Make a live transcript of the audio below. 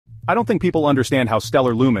I don't think people understand how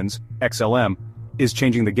Stellar Lumens, XLM, is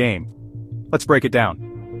changing the game. Let's break it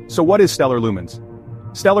down. So what is Stellar Lumens?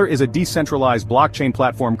 Stellar is a decentralized blockchain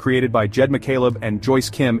platform created by Jed McCaleb and Joyce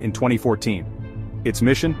Kim in 2014. Its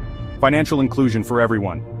mission? Financial inclusion for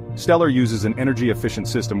everyone. Stellar uses an energy-efficient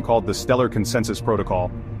system called the Stellar Consensus Protocol.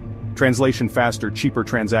 Translation: faster, cheaper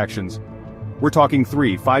transactions. We're talking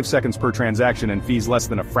 3-5 seconds per transaction and fees less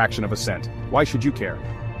than a fraction of a cent. Why should you care?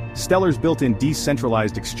 Stellar's built-in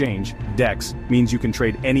decentralized exchange, DEX, means you can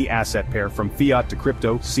trade any asset pair from fiat to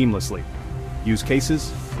crypto seamlessly. Use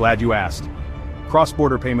cases? Glad you asked.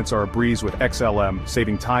 Cross-border payments are a breeze with XLM,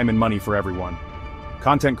 saving time and money for everyone.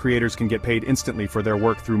 Content creators can get paid instantly for their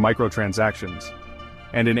work through microtransactions.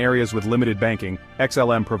 And in areas with limited banking,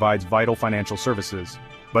 XLM provides vital financial services.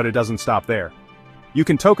 But it doesn't stop there. You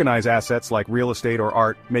can tokenize assets like real estate or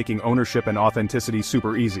art, making ownership and authenticity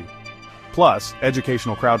super easy. Plus,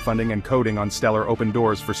 educational crowdfunding and coding on Stellar open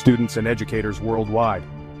doors for students and educators worldwide.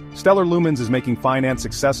 Stellar Lumens is making finance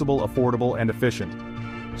accessible, affordable, and efficient.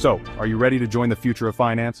 So, are you ready to join the future of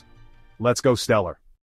finance? Let's go Stellar.